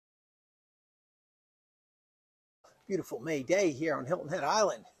beautiful May day here on Hilton Head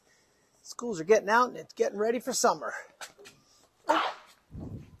Island. Schools are getting out and it's getting ready for summer. Oh,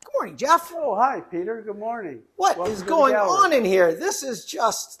 good morning, Jeff. Oh, hi, Peter. Good morning. What is going on in here? This is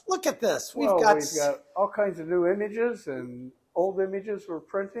just, look at this. We've got all kinds of new images and old images we're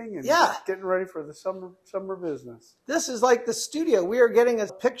printing and getting ready for the summer business. This is like the studio. We are getting a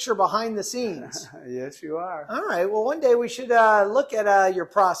picture behind the scenes. Yes, you are. All right. Well, one day we should look at your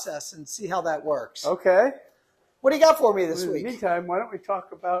process and see how that works. Okay. What do you got for me this week? In the meantime, why don't we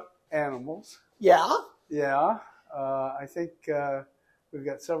talk about animals? Yeah? Yeah. I think we've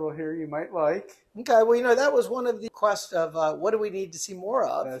got several here you might like. Okay. Well, you know, that was one of the requests of what do we need to see more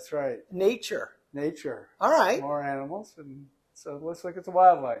of? That's right. Nature. Nature. All right. More animals. And so let's look at the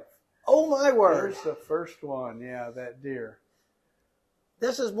wildlife. Oh, my word. Here's the first one. Yeah, that deer.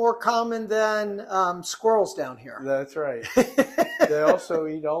 This is more common than squirrels down here. That's right. They also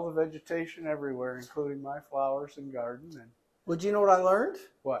eat all the vegetation everywhere, including my flowers and garden. And would you know what I learned?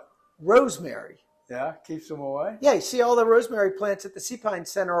 What? Rosemary. Yeah, keeps them away? Yeah, you see all the rosemary plants at the Sea Pine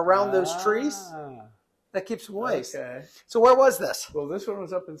Center around those trees? That keeps them away. Okay. So where was this? Well, this one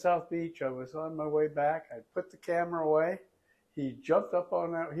was up in South Beach. I was on my way back. I put the camera away. He jumped up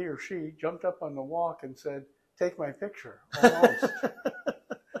on that, he or she jumped up on the walk and said, "Take my picture." Almost.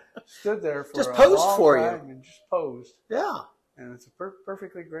 Stood there for just a posed long for time you. And just posed. Yeah. And it's a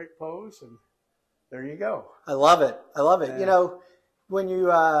perfectly great pose. And there you go. I love it. I love it. Yeah. You know, when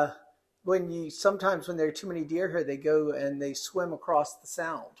you sometimes when there are too many deer here, they go and they swim across the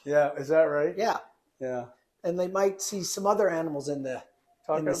sound. Yeah, is that right? Yeah. Yeah. And they might see some other animals in the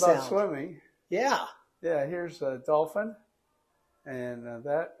Talking in the about sound. swimming. Yeah. Yeah, here's a dolphin. And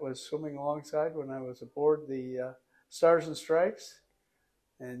that was swimming alongside when I was aboard the Stars and Stripes.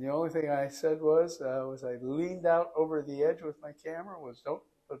 And the only thing I said was I leaned out over the edge with my camera was don't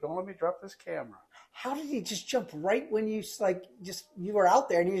let me drop this camera. How did he just jump right when you you were out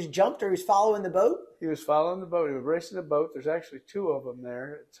there and he just jumped, or he was following the boat? He was following the boat. He was racing the boat. There's actually two of them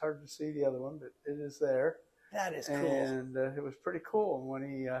there. It's hard to see the other one, but it is there. That is cool. And it was pretty cool.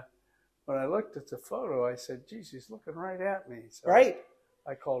 And when I looked at the photo, I said, "Geez, he's looking right at me." So right.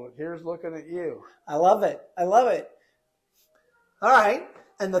 I called it, "Here's looking at you." I love it. I love it. All right.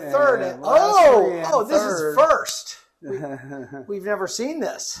 And the third. This is first. We've never seen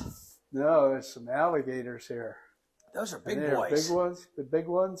this. No, there's some alligators here. Those are big boys. Big ones, the big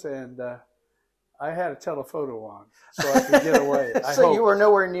ones, and I had a telephoto on, so I could get away. So you were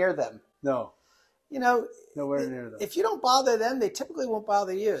nowhere near them. No. You know, nowhere near them. If you don't bother them, they typically won't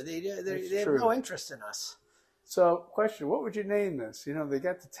bother you. They have no interest in us. So, question: what would you name this? You know, they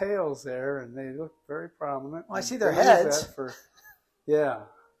got the tails there, and they look very prominent. Well, I see their heads. Yeah.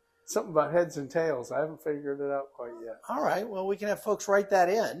 Something about heads and tails. I haven't figured it out quite yet. All right. Well, we can have folks write that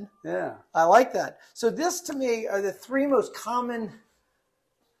in. Yeah. I like that. So this, to me, are the three most common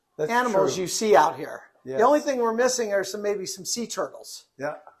animals you see out here. Yes. The only thing we're missing are maybe some sea turtles.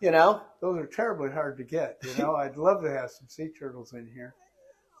 Yeah. You know? Those are terribly hard to get. You know, I'd love to have some sea turtles in here.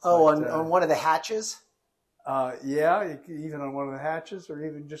 Oh, on one of the hatches? Yeah, even on one of the hatches, or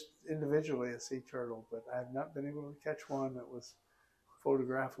even just individually a sea turtle. But I have not been able to catch one that was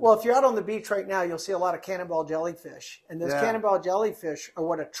photographable. Well, if you're out on the beach right now, you'll see a lot of cannonball jellyfish. And those cannonball jellyfish are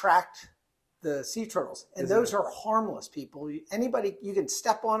what attract the sea turtles. And those are harmless, people. Anybody, you can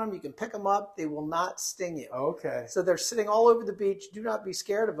step on them, you can pick them up. They will not sting you. Okay. So they're sitting all over the beach. Do not be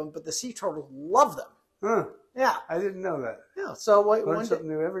scared of them. But the sea turtles love them. Huh. Yeah. I didn't know that. Yeah. So learn something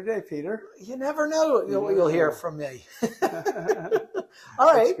new every day, Peter. You never know what you'll hear from me.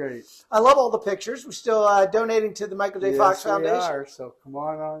 All right. That's great. I love all the pictures. We're still donating to the Michael J. Fox Foundation. Yes, we are. So come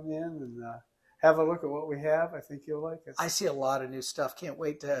on in and have a look at what we have. I think you'll like it. I see a lot of new stuff. Can't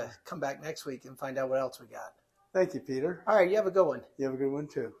wait to come back next week and find out what else we got. Thank you, Peter. All right. You have a good one. You have a good one,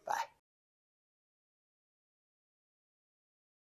 too. Bye.